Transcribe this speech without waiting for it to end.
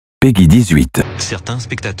Peggy 18. Certains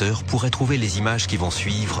spectateurs pourraient trouver les images qui vont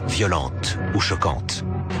suivre violentes ou choquantes.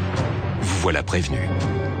 Vous voilà prévenus.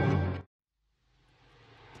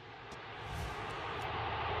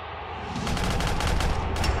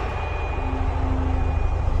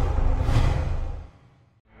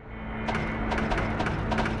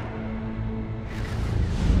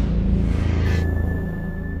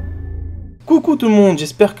 Coucou tout le monde,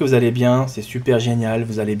 j'espère que vous allez bien, c'est super génial,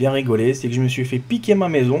 vous allez bien rigoler, c'est que je me suis fait piquer ma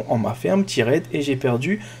maison, on m'a fait un petit raid et j'ai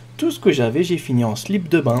perdu tout ce que j'avais, j'ai fini en slip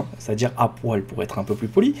de bain, c'est-à-dire à poil pour être un peu plus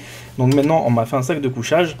poli. Donc maintenant on m'a fait un sac de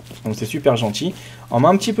couchage, donc c'est super gentil, on m'a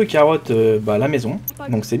un petit peu carotte la maison,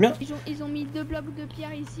 donc c'est bien. Ils ont mis 2 blocs de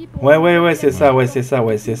pierre ici pour... Ouais, c'est ça, c'est ça.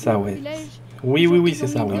 Oui, c'est ça, oui.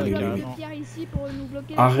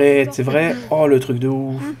 Arrête, c'est vrai, oh le truc de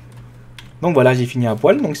ouf. Donc voilà, j'ai fini à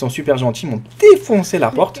poil, donc ils sont super gentils, ils m'ont défoncé la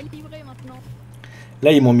porte.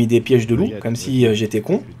 Là, ils m'ont mis des pièges de loup, comme si j'étais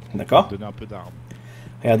con, d'accord.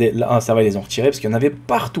 Regardez, là, ça va, ils les ont retirés, parce qu'il y en avait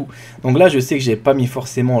partout. Donc là, je sais que j'ai pas mis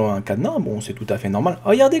forcément un cadenas, bon, c'est tout à fait normal. Oh,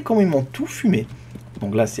 regardez comment ils m'ont tout fumé.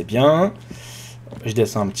 Donc là, c'est bien. Je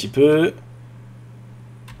descends un petit peu.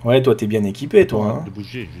 Ouais, toi, t'es bien équipé, toi. Hein.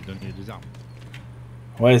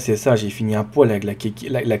 Ouais, c'est ça, j'ai fini à poil avec la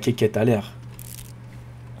quéquette à l'air.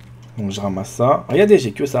 Donc je ramasse ça. Regardez,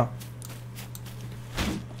 j'ai que ça.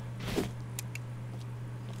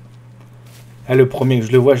 Là, le premier que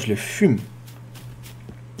je le vois, je le fume.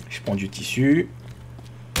 Je prends du tissu.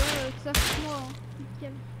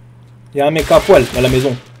 Il y a un mec à poil à la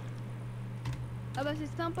maison. Ah bah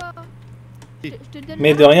c'est sympa.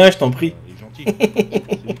 Mais de rien, je t'en prie.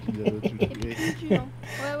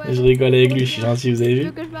 Je rigole avec lui, je suis gentil, vous avez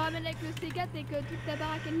vu? Que je me ramène avec le C4 et que toute ta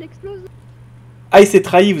baraque elle explose. Ah, il s'est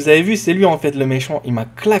trahi, vous avez vu, c'est lui en fait le méchant. Il m'a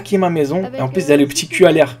claqué ma maison et en plus il a le petit cul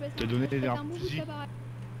à l'air.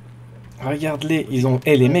 Regarde-les, ils ont...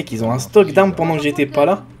 les mecs, ils ont un stock d'armes pendant que j'étais pas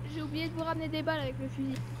là. J'ai oublié de vous ramener des balles avec le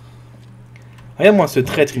fusil. Regarde-moi ce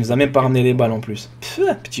traître, il nous a même pas ramené les balles en plus. Pff,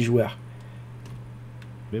 petit joueur.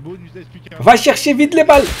 Va chercher vite les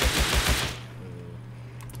balles.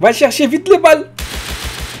 Va chercher vite les balles.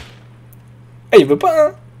 Eh, il veut pas,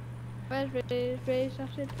 hein. Ouais, je vais aller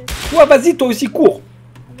chercher peut-être. Ouais, vas-y, toi aussi, cours.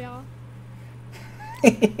 On verra.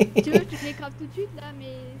 Tu veux, tu te les craves tout de suite là, mais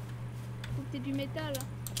faut que t'aies du métal.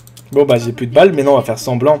 Bon, bah, j'ai plus de balles, mais non, on va faire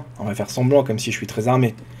semblant. On va faire semblant comme si je suis très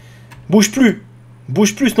armé. Bouge plus.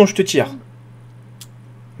 Bouge plus, sinon je te tire.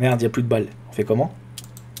 Merde, y a plus de balles. On fait comment?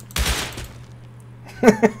 Et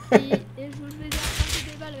je vais des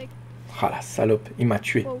balles avec. Ah la salope, il m'a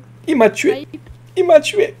tué. Wow. Il m'a tué. Hype. Il m'a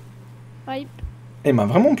tué. Hype. Il m'a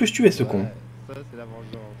vraiment plus tué ce con. Ça c'est la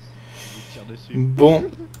vengeance. Il tire dessus. Bon,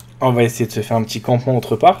 on va essayer de se faire un petit campement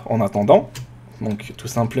autre part en attendant. Donc tout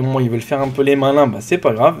simplement, ils veulent faire un peu les malins, bah c'est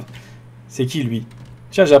pas grave. C'est qui lui?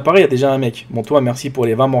 Tiens, j'apparais, il y a déjà un mec. Bon, toi, merci pour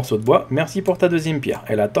les 20 morceaux de bois. Merci pour ta deuxième pierre.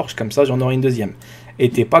 Et la torche, comme ça, j'en aurai une deuxième.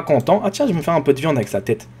 Et t'es pas content? Ah tiens, je me fais un peu de viande avec sa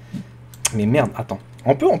tête. Mais merde, attends.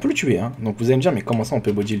 On peut le tuer, hein. Donc vous allez me dire, mais comment ça on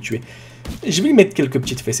peut body le tuer? Je vais lui mettre quelques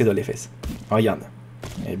petites fessées dans les fesses. Regarde.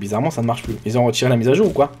 Et bizarrement, ça ne marche plus. Ils ont retiré la mise à jour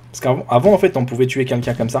ou quoi? Parce qu'avant, en fait, on pouvait tuer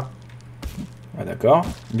quelqu'un comme ça. Ah, d'accord.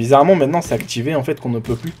 Bizarrement, maintenant, c'est activé, en fait, qu'on ne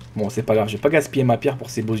peut plus. Bon, c'est pas grave, je vais pas gaspiller ma pierre pour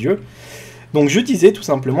ces beaux yeux. Donc, je disais, tout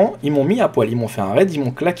simplement, ils m'ont mis à poil. Ils m'ont fait un raid, ils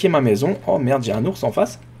m'ont claqué ma maison. Oh, merde, j'ai un ours en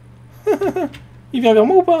face. Il vient vers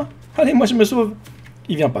moi ou pas? Allez, moi, je me sauve.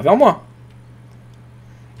 Il vient pas vers moi.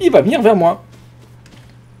 Il va venir vers moi.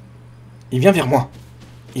 Il vient vers moi.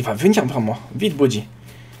 Il va venir vers moi. Vite, body.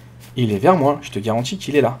 Il est vers moi, je te garantis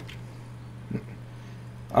qu'il est là.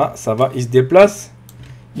 Ah, ça va, il se déplace.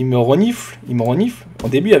 Il me renifle, Au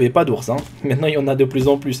début, il n'y avait pas d'ours, hein. Maintenant, il y en a de plus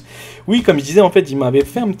en plus. Oui, comme je disais, en fait, il m'avait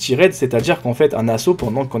fait un petit raid, c'est-à-dire qu'en fait, un assaut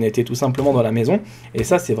pendant qu'on était tout simplement dans la maison. Et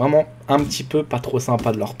ça, c'est vraiment un petit peu pas trop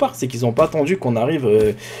sympa de leur part. C'est qu'ils n'ont pas attendu qu'on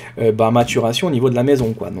arrive à maturation au niveau de la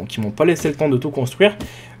maison, quoi. Donc, ils m'ont pas laissé le temps de tout construire.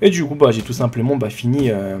 Et du coup, j'ai tout simplement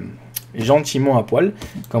fini... gentiment à poil,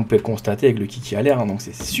 comme vous pouvez le constater avec le kiki à l'air, hein, donc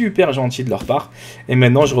c'est super gentil de leur part. Et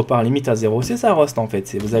maintenant je repars limite à zéro, c'est ça Rost en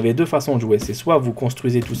fait, vous avez deux façons de jouer, c'est soit vous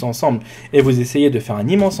construisez tous ensemble et vous essayez de faire un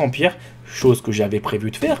immense empire, chose que j'avais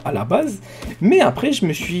prévu de faire à la base, mais après je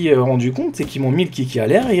me suis rendu compte, c'est qu'ils m'ont mis le kiki à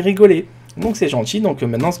l'air et ils rigolaient. Donc c'est gentil, donc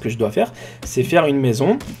maintenant ce que je dois faire, c'est faire une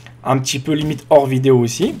maison, un petit peu limite hors vidéo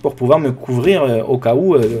aussi, pour pouvoir me couvrir au cas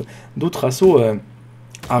où d'autres assauts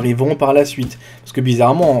arriveront par la suite. Parce que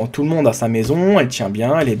bizarrement, tout le monde a sa maison, elle tient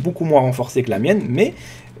bien, elle est beaucoup moins renforcée que la mienne, mais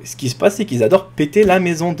ce qui se passe, c'est qu'ils adorent péter la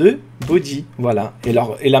maison de Body, voilà.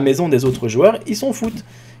 Et la maison des autres joueurs, ils s'en foutent.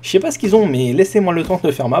 Je sais pas ce qu'ils ont, mais laissez-moi le temps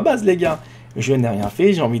de faire ma base, les gars. Je n'ai rien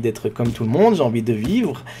fait, j'ai envie d'être comme tout le monde, j'ai envie de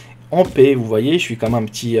vivre en paix. Vous voyez, je suis comme un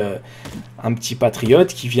petit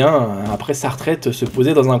patriote qui vient, après sa retraite, se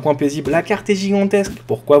poser dans un coin paisible. La carte est gigantesque,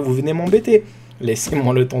 pourquoi vous venez m'embêter?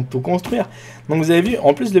 Laissez-moi le temps de tout construire. Donc vous avez vu,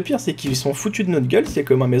 en plus le pire c'est qu'ils sont foutus de notre gueule, c'est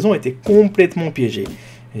que ma maison était complètement piégée.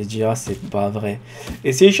 Et je dis, ah c'est pas vrai.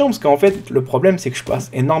 Et c'est chiant parce qu'en fait le problème c'est que je passe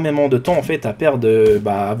énormément de temps en fait à perdre,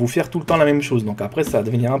 à vous faire tout le temps la même chose. Donc après ça va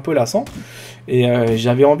devenir un peu lassant. Et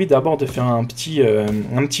j'avais envie d'abord de faire un petit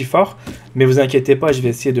phare. Mais vous inquiétez pas, je vais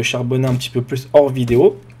essayer de charbonner un petit peu plus hors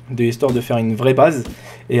vidéo, histoire de faire une vraie base.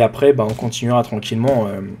 Et après on continuera tranquillement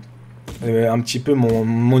un petit peu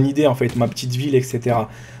mon idée en fait, ma petite ville, etc.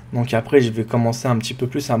 Donc après je vais commencer un petit peu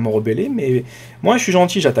plus à me rebeller, mais moi je suis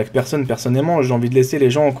gentil, j'attaque personne personnellement, j'ai envie de laisser les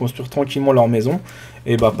gens construire tranquillement leur maison,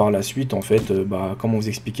 et par la suite en fait, comment vous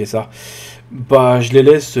expliquer ça, je les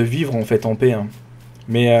laisse vivre en fait en paix, hein.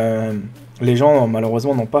 Mais les gens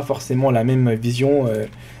malheureusement n'ont pas forcément la même vision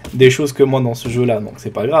des choses que moi dans ce jeu là, donc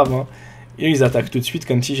c'est pas grave, hein. Et ils attaquent tout de suite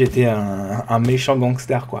comme si j'étais un méchant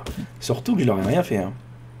gangster quoi, surtout que je leur ai rien fait, hein.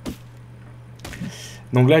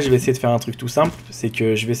 Donc là, je vais essayer de faire un truc tout simple, c'est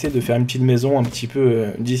que je vais essayer de faire une petite maison un petit peu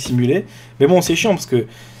dissimulée. Mais bon, c'est chiant parce que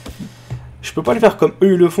je peux pas le faire comme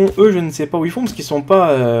eux ils le font. Eux, je ne sais pas où ils font parce qu'ils sont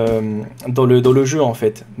pas dans le jeu en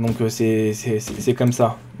fait. Donc c'est comme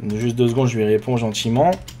ça. Juste 2 secondes, je lui réponds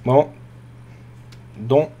gentiment. Bon,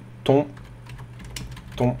 dans ton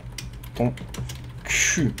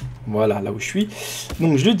cul. Voilà, là où je suis.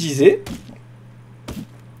 Donc je le disais.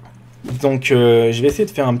 Donc je vais essayer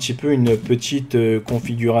de faire un petit peu une petite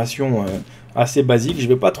configuration assez basique. Je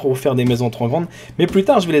vais pas trop faire des maisons trop grandes, mais plus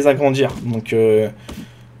tard je vais les agrandir. Donc je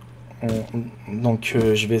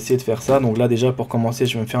vais essayer de faire ça. Donc là déjà pour commencer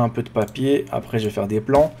je vais me faire un peu de papier. Après je vais faire des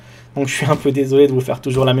plans. Donc je suis un peu désolé de vous faire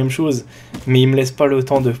toujours la même chose, mais il me laisse pas le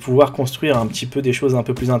temps de pouvoir construire un petit peu des choses un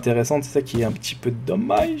peu plus intéressantes. C'est ça qui est un petit peu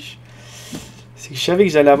dommage. C'est que je savais que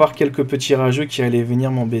j'allais avoir quelques petits rageux qui allaient venir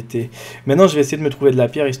m'embêter. Maintenant, je vais essayer de me trouver de la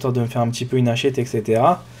pierre, histoire de me faire un petit peu une hachette, etc.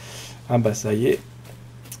 Ah bah ça y est.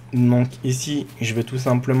 Donc ici, je vais tout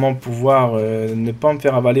simplement pouvoir ne pas me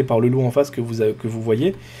faire avaler par le loup en face que vous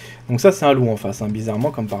voyez. Donc ça, c'est un loup en face, hein. Bizarrement,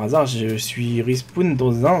 comme par hasard, je suis respawn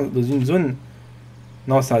dans une zone...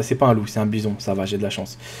 Non, c'est pas un loup, c'est un bison, ça va, j'ai de la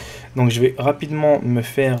chance. Donc je vais rapidement me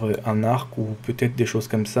faire un arc ou peut-être des choses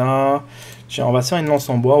comme ça. Tiens, on va se faire une lance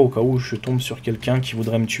en bois au cas où je tombe sur quelqu'un qui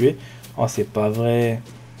voudrait me tuer. Oh, c'est pas vrai.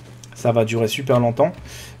 Ça va durer super longtemps.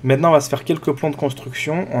 Maintenant, on va se faire quelques plans de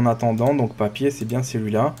construction en attendant. Donc papier, c'est bien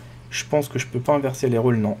celui-là. Je pense que je peux pas inverser les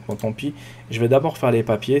rôles, non. Bon, tant pis. Je vais d'abord faire les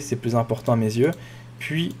papiers, c'est plus important à mes yeux.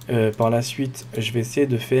 Puis, par la suite, je vais essayer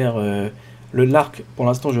de faire l'arc. Pour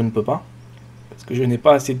l'instant, je ne peux pas. Parce que je n'ai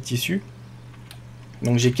pas assez de tissu.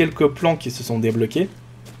 Donc j'ai quelques plans qui se sont débloqués.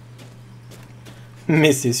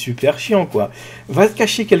 Mais c'est super chiant quoi. Va se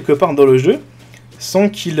cacher quelque part dans le jeu sans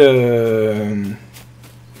qu'il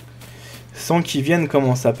vienne,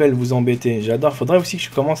 comment ça s'appelle, vous embêter. J'adore. Faudrait aussi que je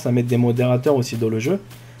commence à mettre des modérateurs aussi dans le jeu.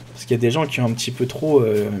 Parce qu'il y a des gens qui ont un petit peu trop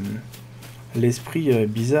l'esprit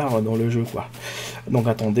bizarre dans le jeu quoi. Donc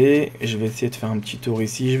attendez, je vais essayer de faire un petit tour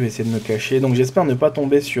ici, je vais essayer de me cacher. Donc j'espère ne pas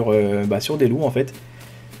tomber sur des loups en fait.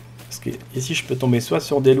 Parce que ici je peux tomber soit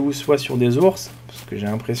sur des loups, soit sur des ours. Parce que j'ai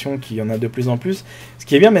l'impression qu'il y en a de plus en plus. Ce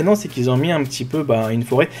qui est bien maintenant, c'est qu'ils ont mis un petit peu une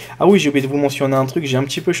forêt. Ah oui, j'ai oublié de vous mentionner un truc, j'ai un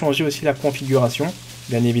petit peu changé aussi la configuration.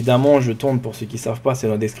 Bien évidemment, je tourne, pour ceux qui ne savent pas, c'est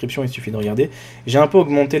dans la description, il suffit de regarder. J'ai un peu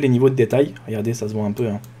augmenté les niveaux de détail. Regardez, ça se voit un peu,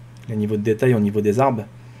 hein. Les niveaux de détail au niveau des arbres.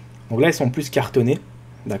 Donc là, ils sont plus cartonnés,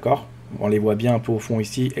 d'accord? On les voit bien un peu au fond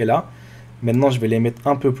ici et là. Maintenant, je vais les mettre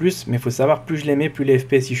un peu plus, mais il faut savoir, plus je les mets, plus les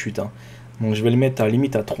FPS ils chutent, hein. Donc je vais le mettre à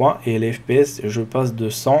limite à 3, et les FPS, je passe de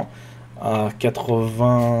 100 à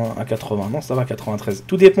 80, non ça va, 93.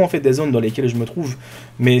 Tout dépend en fait des zones dans lesquelles je me trouve,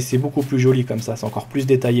 mais c'est beaucoup plus joli comme ça, c'est encore plus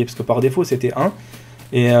détaillé, parce que par défaut c'était 1,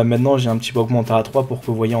 et maintenant j'ai un petit peu augmenté à 3 pour que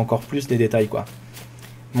vous voyez encore plus les détails quoi.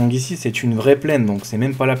 Donc ici c'est une vraie plaine, donc c'est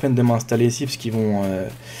même pas la peine de m'installer ici, parce qu'ils vont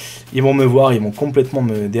me voir, ils vont complètement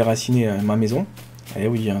me déraciner ma maison. Et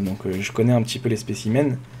oui, hein, donc je connais un petit peu les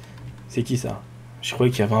spécimens. C'est qui ça? Je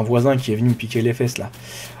croyais qu'il y avait un voisin qui est venu me piquer les fesses là.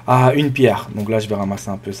 Ah, une pierre, donc là je vais ramasser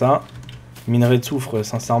un peu ça. Minerai de soufre,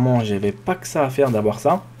 sincèrement, j'avais pas que ça à faire d'avoir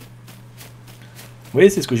ça. Vous voyez,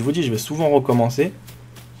 c'est ce que je vous dis, je vais souvent recommencer.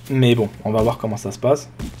 Mais bon, on va voir comment ça se passe.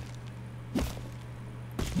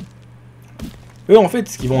 Eux, en fait,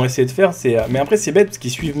 ce qu'ils vont essayer de faire, c'est... Mais après, c'est bête, parce qu'ils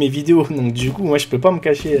suivent mes vidéos. Donc, du coup, moi, je peux pas me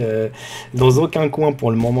cacher dans aucun coin pour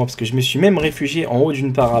le moment. Parce que je me suis même réfugié en haut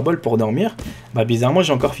d'une parabole pour dormir. Bah, bizarrement,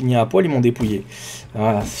 j'ai encore fini à poil, ils m'ont dépouillé.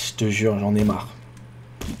 Ah, je te jure, j'en ai marre.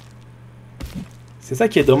 C'est ça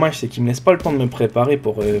qui est dommage, c'est qu'ils me laissent pas le temps de me préparer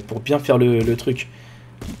pour bien faire le truc.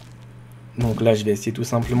 Donc là, je vais essayer tout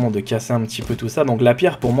simplement de casser un petit peu tout ça. Donc la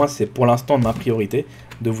pierre, pour moi, c'est pour l'instant ma priorité,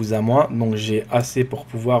 de vous à moi. Donc j'ai assez pour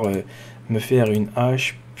pouvoir me faire une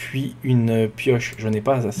hache, puis une pioche. Je n'ai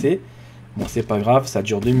pas assez. Bon, c'est pas grave, ça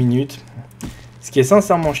dure 2 minutes. Ce qui est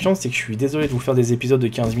sincèrement chiant, c'est que je suis désolé de vous faire des épisodes de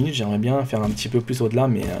 15 minutes. J'aimerais bien faire un petit peu plus au-delà,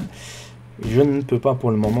 mais je ne peux pas pour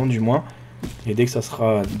le moment, du moins. Et dès que ça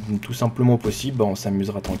sera tout simplement possible, bah, on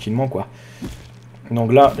s'amusera tranquillement, quoi.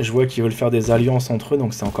 Donc là, je vois qu'ils veulent faire des alliances entre eux,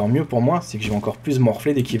 donc c'est encore mieux pour moi. C'est que je vais encore plus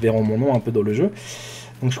morfler dès qu'ils verront mon nom un peu dans le jeu.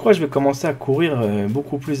 Donc je crois que je vais commencer à courir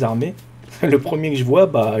beaucoup plus armé. Le premier que je vois,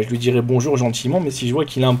 bah, je lui dirai bonjour gentiment, mais si je vois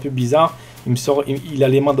qu'il est un peu bizarre, il a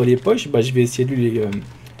les mains dans les poches, bah, je vais essayer de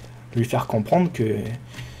lui faire comprendre que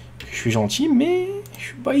je suis gentil, mais je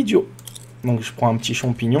suis pas idiot. Donc je prends un petit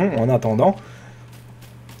champignon en attendant.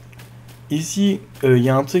 Ici, il y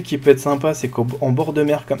a un truc qui peut être sympa, c'est qu'en bord de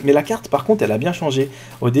mer... Mais la carte, par contre, elle a bien changé.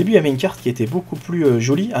 Au début, il y avait une carte qui était beaucoup plus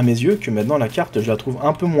jolie à mes yeux, que maintenant, la carte, je la trouve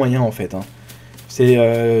un peu moyen, en fait. Hein.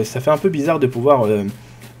 Ça fait un peu bizarre de pouvoir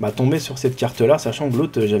tomber sur cette carte-là, sachant que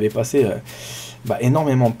l'autre, j'avais passé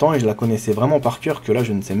énormément de temps, et je la connaissais vraiment par cœur, que là,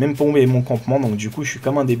 je ne sais même pas où est mon campement, donc du coup, je suis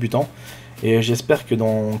comme un débutant. Et j'espère que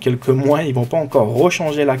dans quelques mois, ils vont pas encore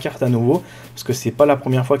rechanger la carte à nouveau, parce que c'est pas la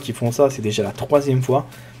première fois qu'ils font ça, c'est déjà la 3e fois.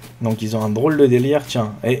 Donc ils ont un drôle de délire,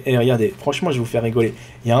 tiens, et regardez, franchement je vais vous faire rigoler.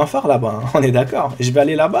 Il y a un phare là-bas, hein, on est d'accord. Je vais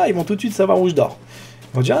aller là-bas, ils vont tout de suite savoir où je dors.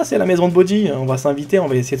 Ils vont dire, ah c'est la maison de Body, on va s'inviter, on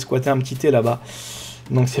va essayer de squatter un petit thé là-bas.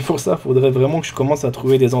 Donc c'est pour ça, il faudrait vraiment que je commence à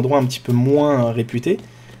trouver des endroits un petit peu moins réputés.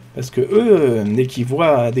 Parce que eux, dès qu'ils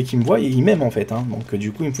me voient, ils m'aiment en fait. Hein. Donc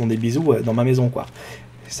du coup ils me font des bisous dans ma maison, quoi.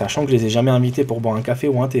 Sachant que je les ai jamais invités pour boire un café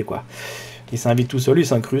ou un thé, quoi. Ils s'invitent tout seuls, ils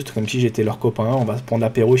s'incrustent comme si j'étais leur copain, on va se prendre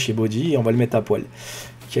l'apéro chez Body et on va le mettre à poil.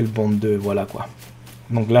 Quelle bande de... voilà quoi.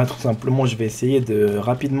 Donc là, tout simplement, je vais essayer de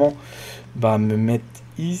rapidement me mettre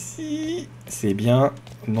ici. C'est bien.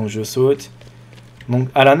 Donc je saute. Donc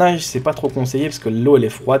à la nage, c'est pas trop conseillé parce que l'eau, elle est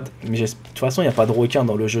froide. Mais de toute façon, il n'y a pas de requin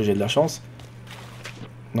dans le jeu, j'ai de la chance.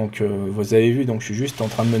 Donc vous avez vu, donc je suis juste en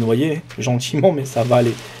train de me noyer. Gentiment, mais ça va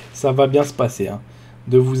aller. Ça va bien se passer. Hein.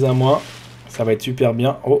 De vous à moi, ça va être super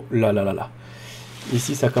bien. Oh là là là là.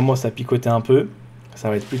 Ici, ça commence à picoter un peu. Ça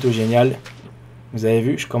va être plutôt génial. Vous avez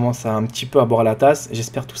vu, je commence un petit peu à boire la tasse.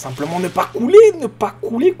 J'espère tout simplement ne pas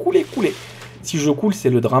couler, couler. Si je coule, c'est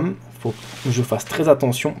le drame. Faut que je fasse très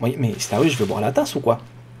attention. Oui, mais sérieux, je vais boire la tasse ou quoi?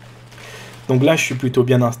 Donc là, je suis plutôt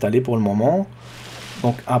bien installé pour le moment.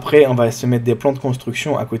 Donc après, on va se mettre des plans de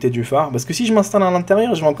construction à côté du phare. Parce que si je m'installe à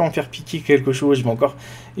l'intérieur, je vais encore me faire piquer quelque chose.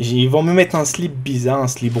 Ils vont me mettre un slip bizarre, un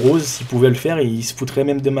slip rose. S'ils pouvaient le faire, ils se foutraient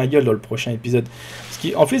même de ma gueule dans le prochain épisode.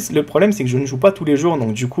 En fait, le problème, c'est que je ne joue pas tous les jours.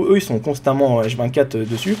 Donc du coup, eux, ils sont constamment H24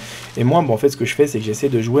 dessus. Et moi, en fait, ce que je fais, c'est que j'essaie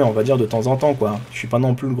de jouer, on va dire, de temps en temps, quoi. Je suis pas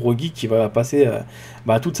non plus le gros geek qui va passer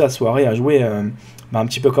toute sa soirée à jouer... un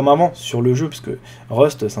petit peu comme avant sur le jeu. Parce que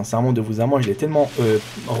Rust, sincèrement, de vous à moi, je l'ai tellement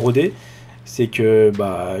rodé. C'est que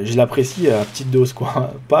je l'apprécie à petite dose,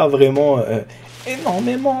 quoi. Pas vraiment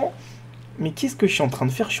énormément. Mais qu'est-ce que je suis en train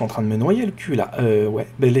de faire? Je suis en train de me noyer le cul, là. Ouais,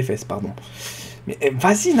 les fesses, pardon. Mais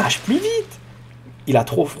vas-y, nage plus vite. Il a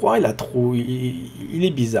trop froid, il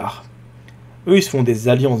est bizarre. Eux, ils se font des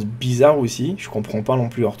alliances bizarres aussi. Je comprends pas non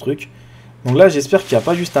plus leur truc. Donc là, j'espère qu'il n'y a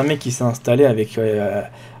pas juste un mec qui s'est installé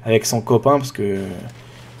avec son copain, parce que...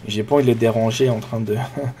 j'ai pas envie de les déranger en train de...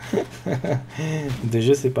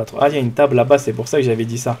 je sais pas trop. Ah, il y a une table là-bas, c'est pour ça que j'avais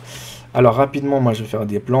dit ça. Alors, rapidement, moi, je vais faire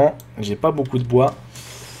des plans. J'ai pas beaucoup de bois.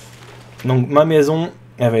 Donc, ma maison,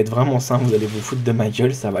 elle va être vraiment simple. Vous allez vous foutre de ma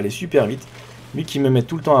gueule, ça va aller super vite. Lui qui me met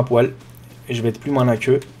tout le temps à poil. Et je vais être plus malin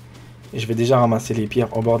qu'eux. Et je vais déjà ramasser les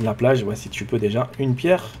pierres au bord de la plage. Voici, tu peux déjà. Une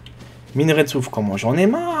pierre. Minerai de soufre, comment j'en ai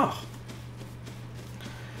marre.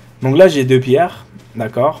 Donc là, j'ai 2 pierres.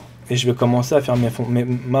 D'accord. Et je vais commencer à faire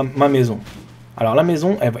ma maison. Alors la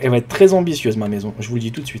maison, elle va être très ambitieuse, ma maison. Je vous le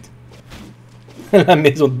dis tout de suite. La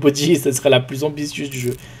maison de Body, ce serait la plus ambitieuse du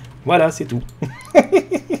jeu. Voilà, c'est tout.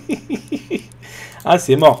 Ah,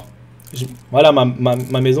 c'est mort. Voilà,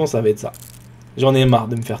 ma maison, ça va être ça. J'en ai marre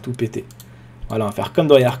de me faire tout péter. Voilà, on va faire comme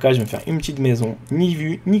dans les arcades. Je vais me faire une petite maison, ni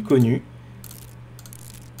vue, ni connue.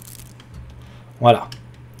 Voilà.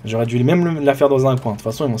 J'aurais dû même la faire dans un coin. De toute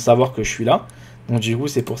façon, ils vont savoir que je suis là. Donc du coup,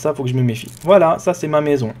 c'est pour ça, faut que je me méfie. Voilà, ça c'est ma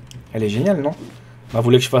maison. Elle est géniale, non? Vous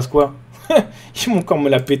voulez que je fasse quoi? Ils vont encore me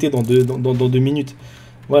la péter dans 2 minutes.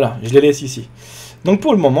 Voilà, je les laisse ici. Donc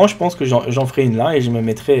pour le moment, je pense que j'en ferai une là et je me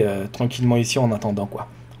mettrai tranquillement ici en attendant, quoi.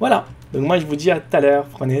 Voilà. Donc moi, je vous dis à tout à l'heure.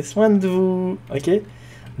 Prenez soin de vous. Ok?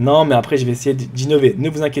 Non, mais après, je vais essayer d'innover. Ne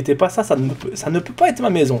vous inquiétez pas, ça ne peut pas être ma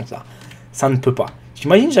maison, ça. Ça ne peut pas.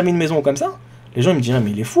 J'imagine, j'avais une maison comme ça. Les gens ils me diraient,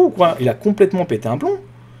 mais il est fou ou quoi? Il a complètement pété un plomb.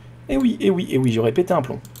 Eh oui, j'aurais pété un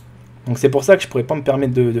plomb. Donc c'est pour ça que je pourrais pas me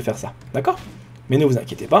permettre de faire ça. D'accord? Mais ne vous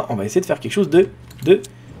inquiétez pas, on va essayer de faire quelque chose de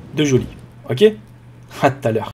joli. Ok? À tout à l'heure.